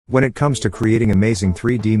When it comes to creating amazing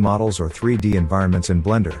 3D models or 3D environments in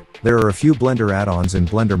Blender, there are a few Blender add-ons in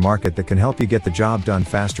Blender Market that can help you get the job done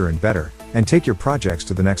faster and better, and take your projects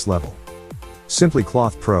to the next level. Simply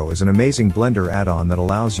Cloth Pro is an amazing Blender add-on that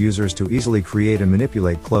allows users to easily create and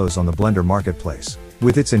manipulate clothes on the Blender Marketplace.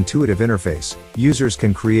 With its intuitive interface, users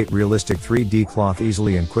can create realistic 3D cloth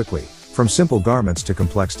easily and quickly, from simple garments to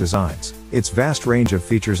complex designs. Its vast range of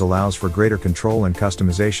features allows for greater control and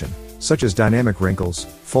customization, such as dynamic wrinkles,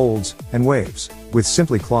 folds, and waves. With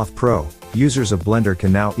Simply Cloth Pro, users of Blender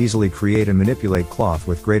can now easily create and manipulate cloth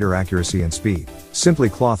with greater accuracy and speed. Simply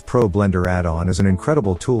Cloth Pro Blender add-on is an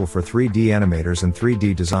incredible tool for 3D animators and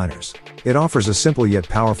 3D designers. It offers a simple yet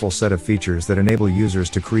powerful set of features that enable users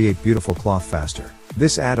to create beautiful cloth faster.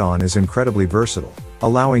 This add-on is incredibly versatile,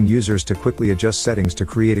 allowing users to quickly adjust settings to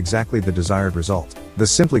create exactly the desired result. The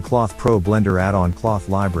Simply Cloth Pro Blender add-on cloth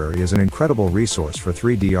library is an incredible resource for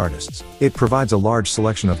 3D artists. It provides a large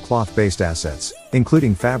selection of cloth-based assets,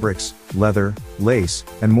 including fabrics, leather, lace,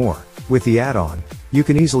 and more. With the add-on, you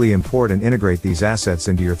can easily import and integrate these assets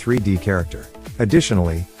into your 3D character.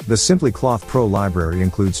 Additionally, the Simply Cloth Pro library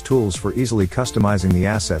includes tools for easily customizing the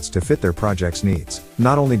assets to fit their project's needs.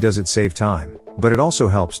 Not only does it save time, but it also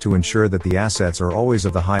helps to ensure that the assets are always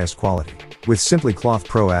of the highest quality. With Simply Cloth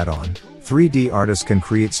Pro add-on, 3D artists can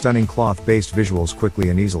create stunning cloth-based visuals quickly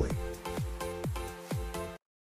and easily.